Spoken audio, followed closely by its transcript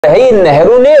है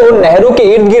नेहरू ने और नेहरू के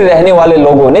इर्द गिर्द रहने वाले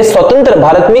लोगों ने स्वतंत्र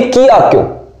भारत में किया क्यों?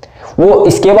 वो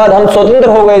इसके बाद हम स्वतंत्र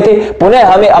हो गए थे, पुनः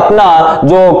हमें अपना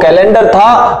जो कैलेंडर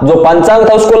था, जो पंचांग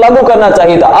था, उसको लागू करना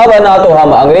चाहिए था। अब ना तो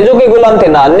हम अंग्रेजों के गुलाम थे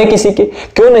ना अन्य किसी के।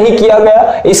 क्यों नहीं किया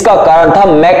गया? इसका कारण था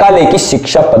मैकाले की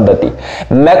शिक्षा पद्धति।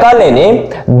 मैकाले ने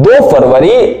 2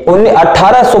 फरवरी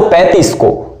 1835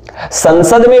 को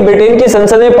संसद में, ब्रिटेन की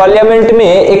संसद में, पार्लियामेंट में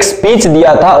एक स्पीच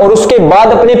दिया था और उसके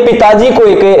बाद अपने पिताजी को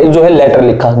एक जो है लेटर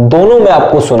लिखा। दोनों मैं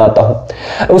आपको सुनाता हूं,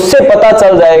 उससे पता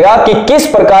चल जाएगा कि किस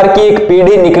प्रकार की एक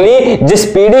पीढ़ी निकली, जिस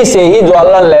पीढ़ी से ही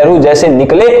जवाहरलाल नेहरू जैसे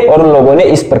निकले और उन लोगों ने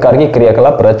इस प्रकार के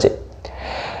क्रियाकलाप रचे।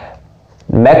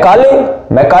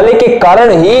 मैकाले के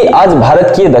कारण ही आज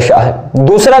भारत की दशा है।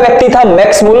 दूसरा व्यक्ति था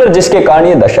मैक्स मुलर, जिसके कारण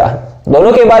ये दशा है।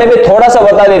 दोनों के बारे में थोड़ा सा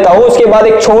बता देता हूं, उसके बाद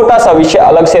एक छोटा सा विषय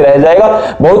अलग से रह जाएगा।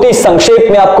 बहुत ही संक्षेप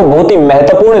में आपको बहुत ही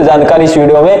महत्वपूर्ण जानकारी इस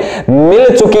वीडियो में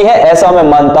मिल चुकी है, ऐसा मैं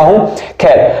मानता हूं।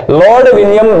 खैर, लॉर्ड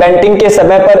विलियम बेंटिंग के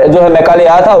समय पर जो है मैकाले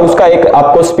आया था, उसका एक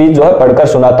आपको स्पीच जो है पढ़कर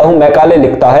सुनाता हूं। मैकाले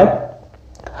लिखता है,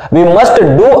 We must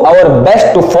do our best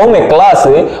to form a class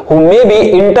who may be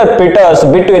interpreters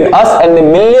between us and the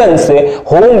millions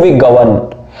whom we govern.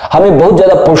 हमें बहुत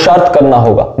ज्यादा पुरुषार्थ करना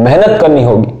होगा, मेहनत करनी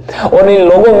होगी और इन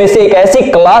लोगों में से एक ऐसी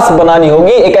क्लास बनानी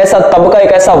होगी, एक ऐसा तबका,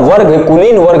 एक ऐसा वर्ग,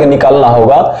 कुलीन वर्ग निकालना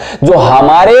होगा जो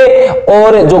हमारे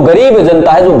और जो गरीब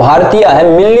जनता है, जो भारतीय है,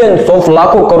 मिलियंस ऑफ,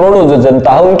 लाखों करोड़ों जो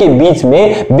जनता है, उनके बीच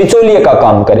में बिचौलिए का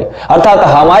काम करे। अर्थात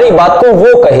हमारी बात को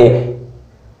वो कहे,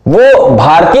 वो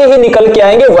भारतीय ही निकल के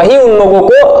आएंगे, वही उन लोगों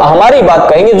को हमारी बात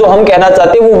कहेंगे, जो हम कहना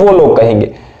चाहते हैं वो लोग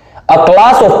कहेंगे। A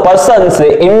class of persons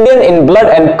Indian in blood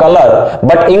and color,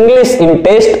 but English in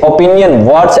taste, opinion,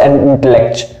 words and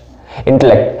intellect।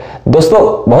 दोस्तों,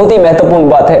 बहुत ही महत्वपूर्ण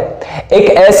बात है। एक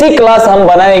ऐसी क्लास हम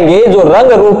बनाएंगे जो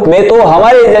रंग रूप में तो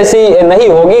हमारे जैसी नहीं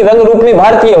होगी, रंग रूप में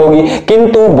भारतीय होगी,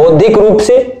 किंतु बौद्धिक रूप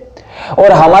से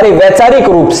और हमारे वैचारिक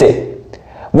रूप से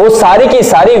वो सारी की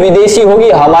सारी विदेशी होगी,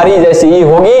 हमारी जैसी ही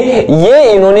होगी। ये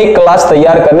इन्होंने क्लास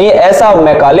तैयार करनी है, ऐसा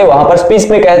मैकाले वहां पर स्पीच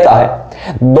में कहता है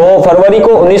 2 फरवरी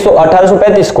को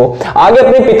 1835 को। आगे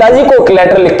अपने पिताजी को एक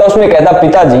लेटर लिखता, उसमें कहता,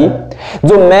 पिताजी,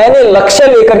 जो मैंने लक्ष्य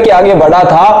लेकर के आगे बढ़ा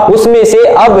था उसमें से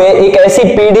अब एक ऐसी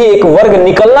पीढ़ी, एक वर्ग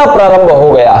निकलना प्रारंभ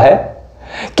हो गया है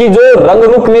कि जो रंग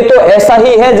रूप में तो ऐसा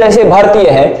ही है जैसे भारतीय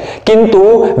है, किंतु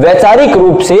वैचारिक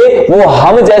रूप से वो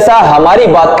हम जैसा, हमारी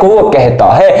बात को वो कहता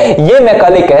है। ये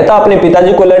मैकाले कहता, अपने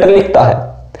पिताजी को लेटर लिखता है।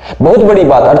 बहुत बड़ी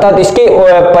बात, अर्थात इसके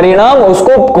परिणाम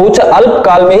उसको कुछ अल्प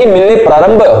काल में ही मिलने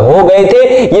प्रारंभ हो गए थे,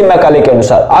 ये मैकाले के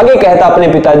अनुसार। आगे कहता अपने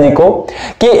पिताजी को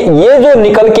कि ये जो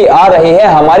निकल के आ रहे हैं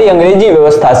हमारी अंग्रेजी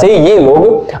व्यवस्था से, ये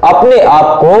लोग अपने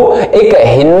आप को एक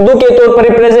हिंदू के तौर पर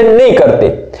रिप्रेजेंट नहीं करते,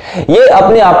 ये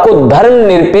अपने आप को धर्म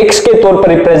निरपेक्ष के तौर पर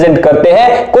रिप्रेजेंट करते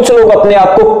हैं। कुछ लोग अपने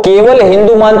आप को केवल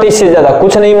हिंदू मानते, इससे ज्यादा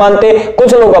कुछ नहीं मानते।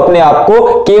 कुछ लोग अपने आप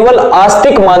को केवल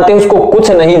आस्तिक मानते, उसको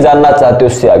कुछ नहीं जानना चाहते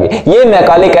उससे आगे। ये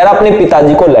मैकाले कह रहा अपने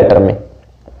पिताजी को लेटर में।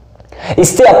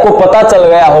 इससे आपको पता चल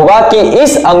गया होगा कि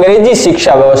इस अंग्रेजी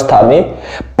शिक्षा व्यवस्था में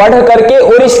पढ़ करके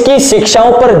और इसकी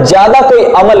शिक्षाओं पर ज्यादा कोई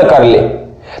अमल कर ले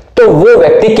तो वो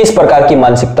व्यक्ति किस प्रकार की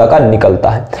मानसिकता का निकलता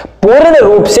है। पूर्ण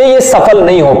रूप से ये सफल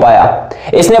नहीं हो पाया।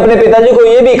 इसने अपने पिताजी को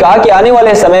यह भी कहा कि आने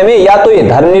वाले समय में या तो ये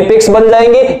धर्मनिरपेक्ष बन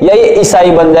जाएंगे या ये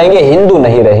ईसाई बन जाएंगे, हिंदू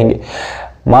नहीं रहेंगे।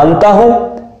 मानता हूं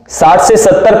 60 से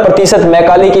 70%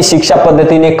 मैकाले की शिक्षा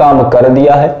पद्धति ने काम कर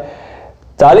दिया है।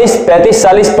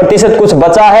 40-45-40% कुछ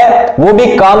बचा है, वो भी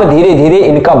काम धीरे धीरे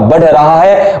इनका बढ़ रहा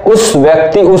है। उस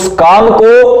व्यक्ति, उस काम को,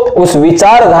 उस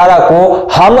विचारधारा को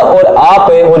हम और आप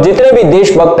और जितने भी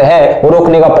देशभक्त हैं वो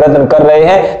रोकने का प्रयत्न कर रहे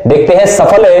हैं। देखते हैं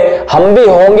सफल है हम भी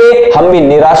होंगे, हम भी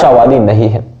निराशावादी नहीं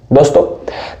है। दोस्तों,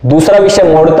 दूसरा विषय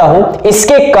मोड़ता हूं।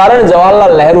 इसके कारण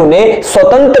जवाहरलाल नेहरू ने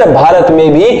स्वतंत्र भारत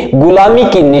में भी गुलामी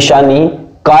की निशानी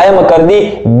कायम कर दी।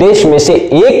 देश में से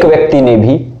एक व्यक्ति ने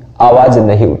भी आवाज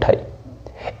नहीं उठाई।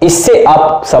 इससे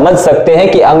आप समझ सकते हैं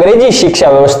कि अंग्रेजी शिक्षा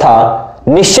व्यवस्था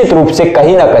निश्चित रूप से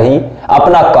कहीं ना कहीं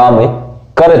अपना काम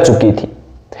कर चुकी थी।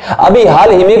 अभी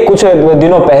हाल ही में कुछ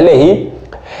दिनों पहले ही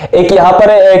एक यहां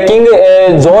पर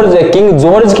किंग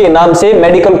जॉर्ज के नाम से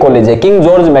मेडिकल कॉलेज है, किंग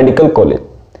जॉर्ज मेडिकल कॉलेज।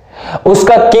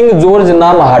 उसका किंग जॉर्ज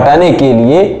नाम हटाने के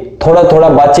लिए थोड़ा थोड़ा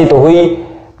बातचीत हुई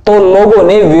तो लोगों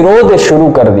ने विरोध शुरू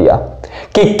कर दिया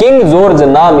कि किंग जॉर्ज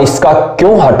नाम इसका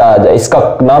क्यों हटाया जाए,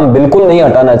 इसका नाम बिल्कुल नहीं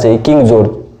हटाना चाहिए, किंग जॉर्ज।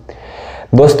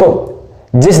 दोस्तों,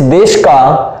 जिस देश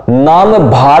का नाम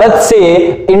भारत से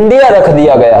इंडिया रख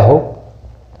दिया गया हो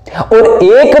और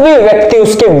एक भी व्यक्ति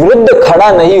उसके विरुद्ध खड़ा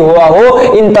नहीं हुआ हो,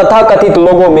 इन तथाकथित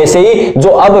लोगों में से ही जो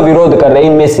अब विरोध कर रहे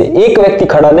हैं, इनमें से एक व्यक्ति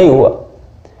खड़ा नहीं हुआ,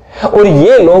 और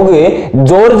ये लोग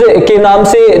जॉर्ज के नाम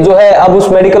से जो है अब उस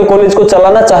मेडिकल कॉलेज को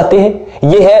चलाना चाहते हैं।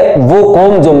 ये है वो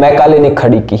कौम जो मैकाले ने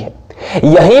खड़ी की है।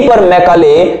 यहीं पर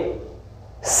मैकाले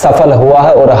सफल हुआ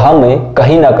है और हम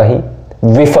कहीं ना कहीं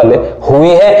विफल हुई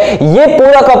है। यह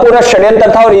पूरा का पूरा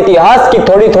षड्यंत्र था और इतिहास की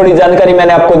थोड़ी थोड़ी जानकारी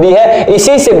मैंने आपको दी है।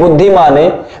 इसी से बुद्धिमान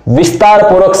विस्तार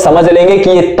पूर्वक समझ लेंगे कि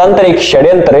यह तंत्र एक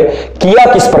षड्यंत्र किया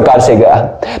किस प्रकार से गया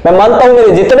है। मैं मानता हूं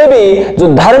मेरे जितने भी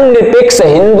जो धर्मनिरपेक्ष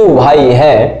हिंदू भाई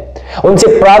हैं उनसे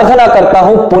प्रार्थना करता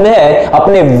हूं, पुनः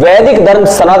अपने वैदिक धर्म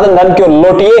सनातन धर्म की ओर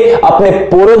लौटिए, अपने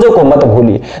पूर्वजों को मत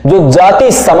भूलिए। जो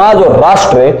जाति समाज और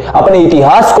राष्ट्र अपने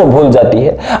इतिहास को भूल जाती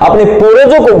है, अपने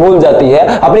पूर्वजों को भूल जाती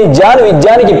है, अपनी ज्ञान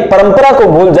विज्ञान की परंपरा को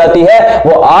भूल जाती है,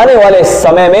 वो आने वाले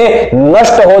समय में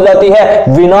नष्ट हो जाती है,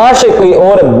 विनाश की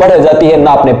ओर बढ़ जाती है।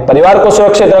 ना अपने परिवार को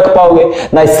सुरक्षित रख पाओगे,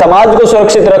 ना इस समाज को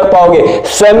सुरक्षित रख पाओगे,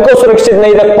 स्वयं को सुरक्षित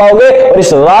नहीं रख पाओगे और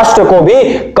इस राष्ट्र को भी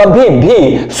कभी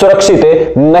भी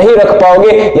सुरक्षित नहीं रख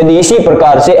पाओगे यदि इसी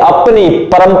प्रकार से अपनी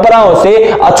परंपराओं से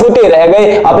अछूते रह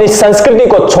गए, अपनी संस्कृति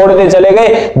को छोड़ते चले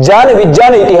गए, ज्ञान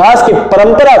विज्ञान इतिहास की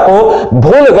परंपरा को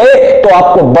भूल गए, तो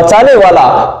आपको बचाने वाला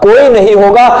कोई नहीं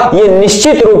होगा। यह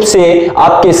निश्चित रूप से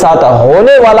आपके साथ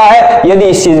होने वाला है यदि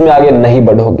इस चीज में आगे नहीं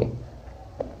बढ़ोगे।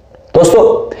 दोस्तों,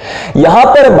 यहां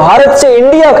पर भारत से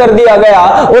इंडिया कर दिया गया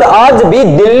और आज भी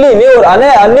दिल्ली में और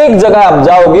अनेक जगह आप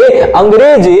जाओगे,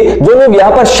 अंग्रेज जो लोग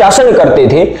यहां पर शासन करते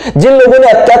थे, जिन लोगों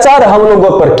ने अत्याचार हम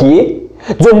लोगों पर किए,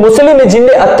 जो मुस्लिम है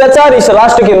जिनने अत्याचार इस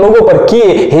राष्ट्र के लोगों पर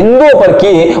किए, हिंदुओं पर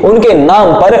किए, उनके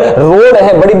नाम पर रोड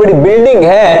है, बड़ी बड़ी बिल्डिंग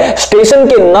है, स्टेशन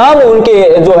के नाम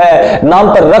उनके जो है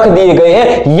नाम पर रख दिए गए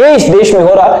हैं। ये इस देश में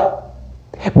हो रहा है।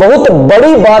 बहुत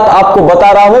बड़ी बात आपको बता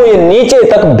रहा हूं, ये नीचे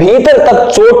तक भीतर तक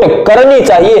चोट करनी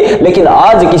चाहिए, लेकिन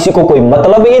आज किसी को कोई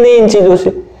मतलब ही नहीं इन चीजों से,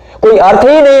 कोई अर्थ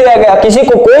ही नहीं रह गया, किसी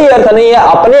को कोई अर्थ नहीं है,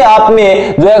 अपने आप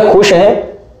में जो है खुश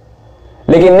हैं।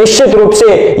 लेकिन निश्चित रूप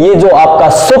से ये जो आपका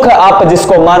सुख आप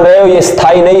जिसको मान रहे हो ये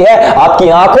स्थायी नहीं है। आपकी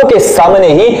आंखों के सामने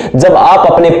ही जब आप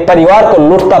अपने परिवार को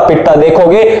लुटता पिटता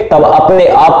देखोगे तब अपने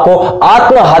आप को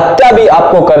आत्महत्या भी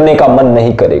आपको करने का मन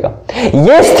नहीं करेगा।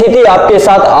 यह स्थिति आपके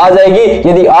साथ आ जाएगी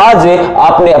यदि आज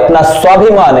आपने अपना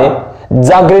स्वाभिमान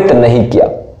जागृत नहीं किया।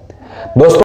 दोस्तों,